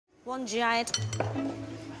One giant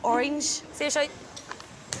orange. See a shot.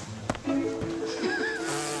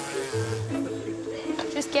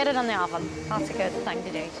 Just get it on the oven. That's a good thing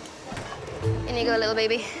to do. In you go, little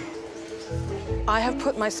baby. I have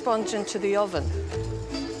put my sponge into the oven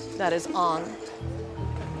that is on,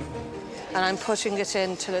 and I'm putting it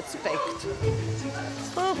in till it's baked.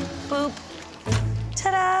 Boop, boop.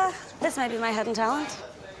 Ta-da! This might be my hidden talent.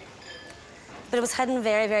 But it was hidden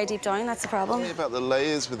very, very deep down, that's the problem. Tell me about the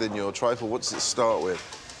layers within your trifle. What does it start with?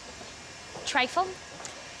 Trifle,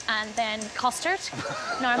 and then custard.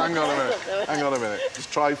 Hang on a minute. Just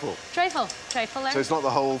trifle. Trifle there. So it's not the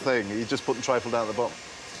whole thing, you're just putting trifle down at the bottom?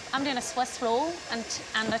 I'm doing a Swiss roll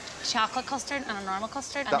and a chocolate custard and a normal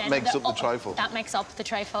custard. That makes up the trifle? That makes up the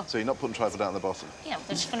trifle. So you're not putting trifle down at the bottom? Yeah,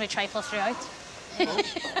 there's just going to be trifle throughout.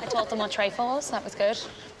 I told them what trifle was, that was good.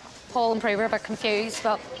 Paul and Prue were a bit confused,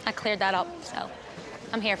 but I cleared that up, so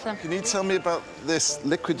I'm here for them. Can you tell me about this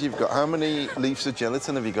liquid you've got? How many leaves of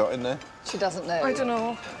gelatin have you got in there? She doesn't know. I don't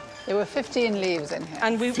know. There were 15 leaves in here.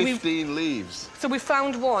 And 15 leaves? So we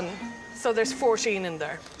found one, so there's 14 in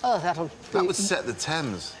there. Oh, that'll be... That would set the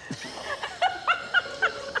Thames.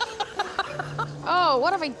 Oh,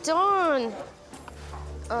 what have I done?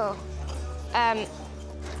 Oh.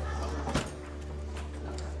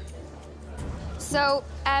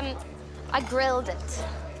 I grilled it.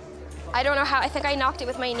 I don't know how, I think I knocked it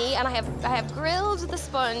with my knee, and I have grilled the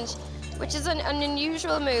sponge, which is an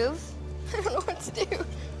unusual move. I don't know what to do.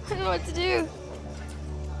 I don't know what to do.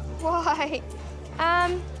 Why?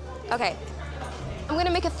 Okay. I'm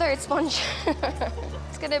gonna make a third sponge.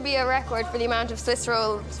 It's gonna be a record for the amount of Swiss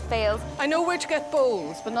rolls failed. I know where to get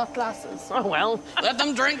bowls, but not glasses. Oh, well, let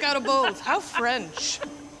them drink out of bowls. How French.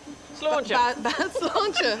 Sláinte.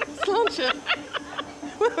 Sláinte.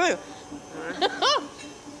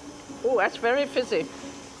 Oh, that's very fizzy.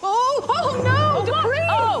 Oh, no, the cream!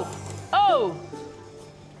 Oh!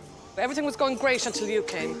 Everything was going great until you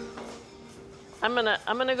came. I'm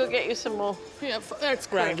gonna go get you some more. Yeah, that's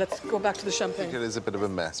great. Let's go back to the I champagne. think it is a bit of a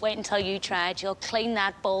mess. Wait until you try it. You'll clean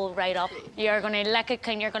that bowl right up. You're going to lick it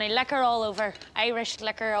clean. You're going to liquor all over. Irish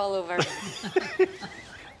liquor all over.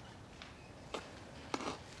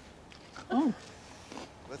 Oh.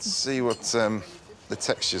 Let's see what the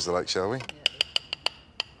textures are like, shall we?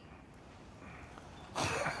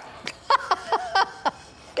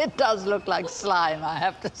 It does look like slime, I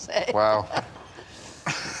have to say. Wow.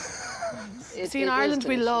 See, in Ireland,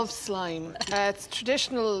 we love slime. It's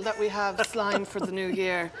traditional that we have slime for the new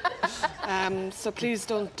year. So please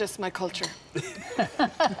don't diss my culture.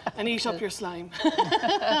 And eat up your slime.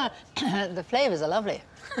 The flavours are lovely.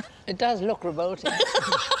 It does look revolting.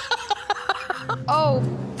 Oh,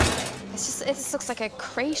 it just looks like a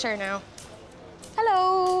crater now.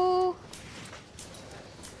 Hello.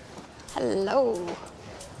 Hello.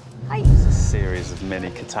 Hi. There's a series of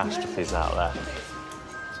mini catastrophes out there.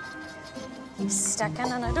 Keeps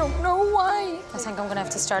sticking and I don't know why. I think I'm going to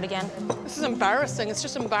have to start again. This is embarrassing. It's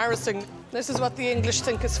just embarrassing. This is what the English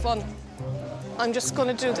think is fun. I'm just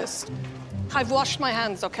going to do this. I've washed my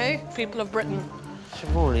hands, OK? People of Britain.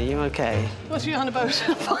 Siobhan, are you okay? What are you on about?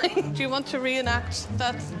 Fine. Do you want to reenact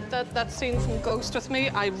that scene from Ghost with me?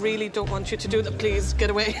 I really don't want you to do that. Please,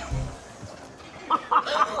 get away.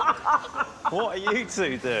 What are you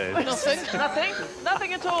two doing? Nothing.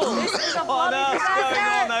 Nothing at all. What else going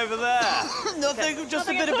on over there? Nothing, just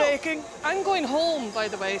a bit of baking. I'm going home, by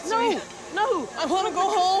the way. So No. I want to go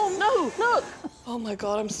home. No. Oh, my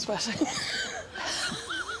God, I'm sweating.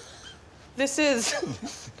 This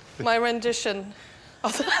is my rendition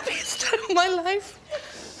of the happiest time of my life.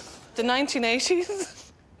 The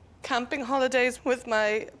 1980s. Camping holidays with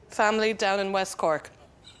my family down in West Cork.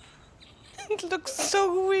 It looks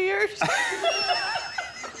so weird.